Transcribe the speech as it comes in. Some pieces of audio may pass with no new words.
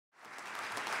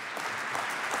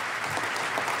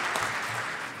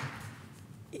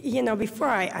You know, before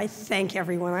I thank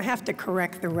everyone, I have to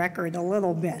correct the record a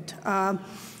little bit. Bob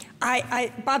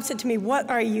said to me,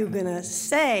 "What are you going to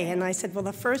say?" And I said, well,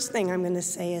 the first thing I'm going to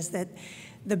say is that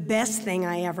the best thing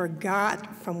I ever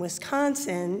got from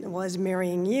Wisconsin was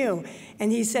marrying you.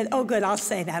 And he said, "Oh, good, I'll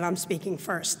say that. I'm speaking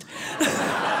first."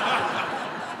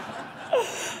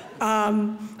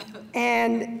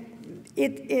 And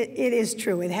it is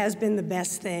true. It has been the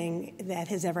best thing that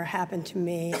has ever happened to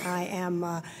me.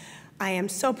 I am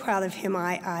so proud of him.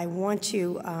 I want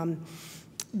to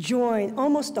join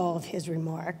almost all of his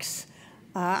remarks.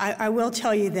 I will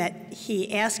tell you that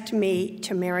he asked me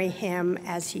to marry him,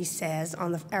 as he says,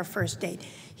 on our first date.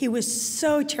 He was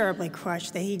so terribly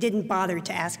crushed that he didn't bother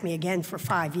to ask me again for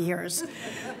 5 years.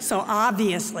 So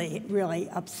obviously, it really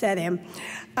upset him.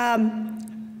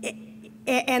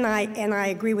 And I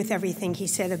agree with everything he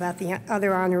said about the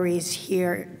other honorees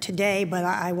here today, but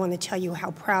I want to tell you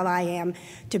how proud I am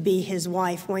to be his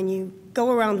wife. When you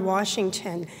go around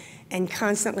Washington and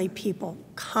constantly people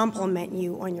compliment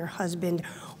you on your husband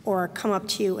or come up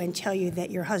to you and tell you that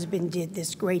your husband did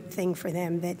this great thing for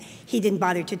them that he didn't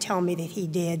bother to tell me that he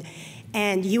did.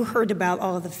 And you heard about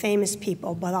all of the famous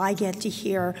people, but I get to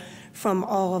hear from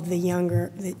all of the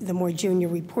younger, the more junior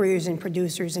reporters and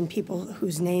producers and people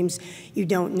whose names you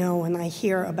don't know, and I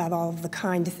hear about all of the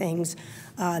kind things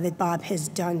that Bob has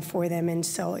done for them, and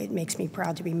so it makes me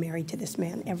proud to be married to this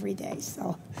man every day,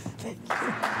 so thank you.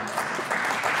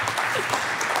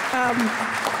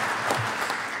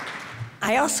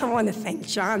 I also want to thank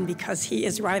John because he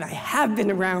is right. I have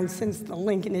been around since the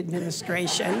Lincoln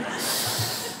administration.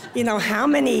 You know, how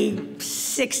many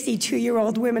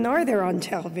 62-year-old women are there on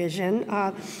television?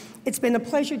 It's been a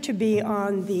pleasure to be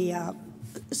on the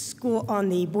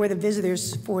Board of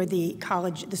Visitors for the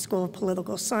School of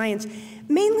Political Science,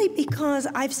 mainly because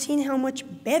I've seen how much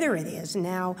better it is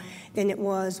now than it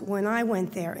was when I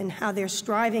went there, and how they're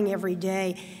striving every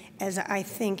day, as I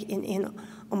think in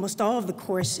almost all of the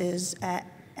courses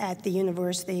at the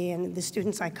university, and the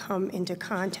students I come into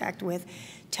contact with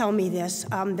tell me this,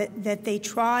 that they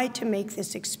try to make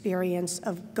this experience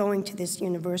of going to this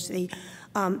university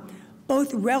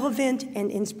both relevant and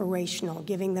inspirational,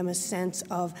 giving them a sense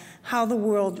of how the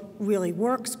world really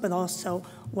works, but also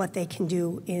what they can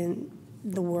do in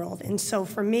the world. And so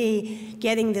for me,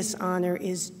 getting this honor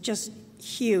is just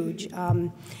huge.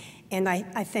 And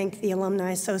I thank the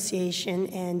Alumni Association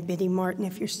and Biddy Martin,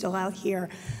 if you're still out here.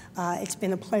 It's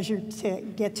been a pleasure to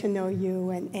get to know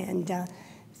you, and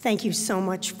thank you so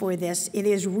much for this. It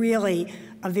is really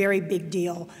a very big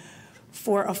deal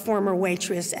for a former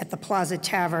waitress at the Plaza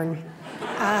Tavern. You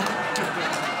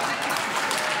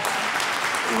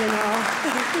know.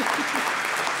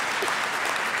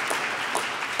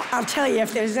 I'll tell you,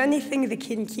 if there's anything that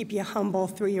can keep you humble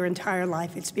through your entire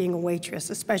life, it's being a waitress,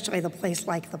 especially at a place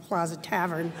like the Plaza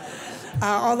Tavern.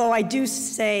 Although I do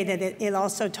say that it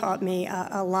also taught me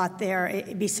a lot there.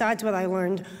 Besides what I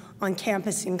learned on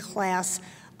campus in class,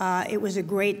 it was a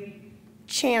great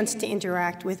chance to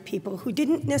interact with people who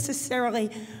didn't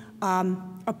necessarily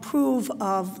approve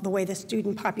of the way the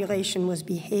student population was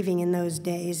behaving in those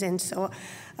days. And so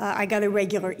I got a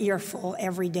regular earful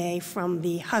every day from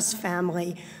the Huss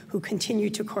family, who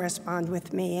continued to correspond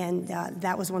with me, and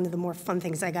that was one of the more fun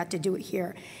things I got to do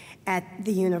here at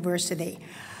the university.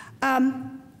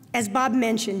 As Bob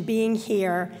mentioned, being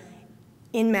here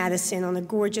in Madison on a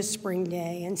gorgeous spring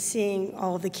day and seeing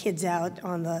all the kids out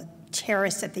on the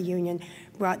terrace at the Union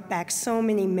brought back so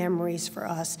many memories for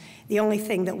us. The only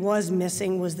thing that was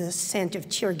missing was the scent of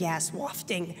tear gas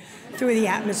wafting through the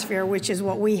atmosphere, which is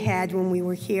what we had when we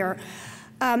were here.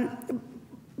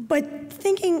 But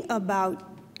thinking about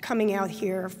coming out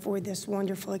here for this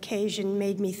wonderful occasion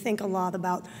made me think a lot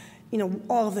about, you know,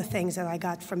 all of the things that I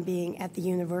got from being at the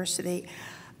university.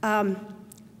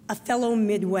 A fellow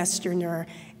Midwesterner,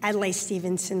 Adlai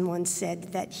Stevenson, once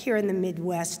said that here in the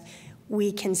Midwest,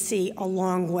 we can see a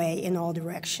long way in all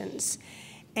directions.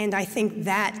 And I think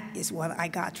that is what I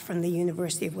got from the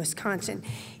University of Wisconsin.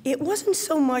 It wasn't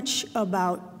so much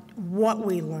about what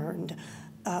we learned.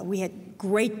 We had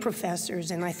great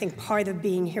professors, and I think part of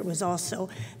being here was also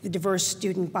the diverse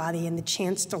student body and the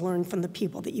chance to learn from the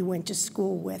people that you went to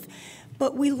school with.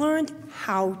 But we learned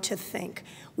how to think.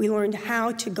 We learned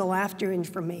how to go after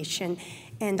information,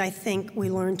 and I think we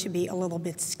learned to be a little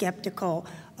bit skeptical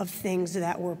of things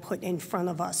that were put in front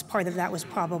of us. Part of that was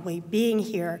probably being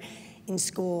here in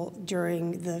school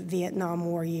during the Vietnam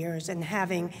War years and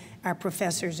having our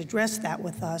professors address that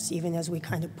with us, even as we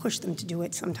kind of pushed them to do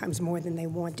it, sometimes more than they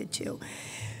wanted to.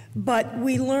 But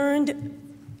we learned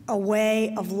a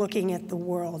way of looking at the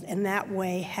world, and that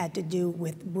way had to do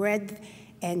with breadth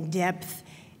and depth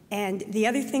And the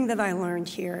other thing that I learned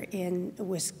here in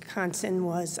Wisconsin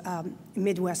was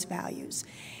Midwest values.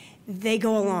 They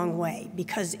go a long way,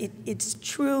 because it's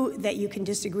true that you can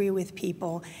disagree with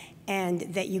people and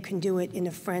that you can do it in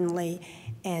a friendly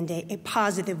and a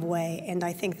positive way. And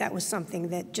I think that was something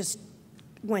that just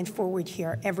went forward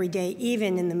here every day,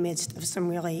 even in the midst of some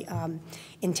really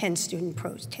intense student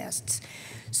protests.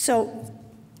 So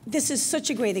this is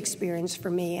such a great experience for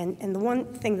me. And the one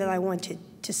thing that I wanted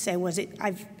to say was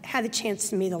I've had a chance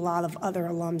to meet a lot of other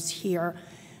alums here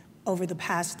over the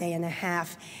past day and a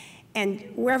half. And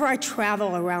wherever I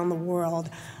travel around the world,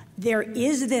 there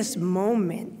is this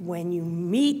moment when you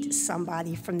meet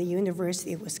somebody from the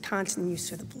University of Wisconsin, you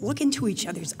sort of look into each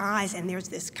other's eyes, and there's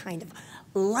this kind of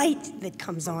light that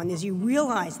comes on as you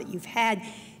realize that you've had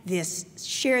this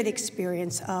shared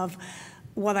experience of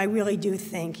what I really do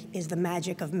think is the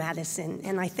magic of Madison.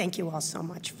 And I thank you all so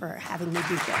much for having me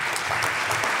be here.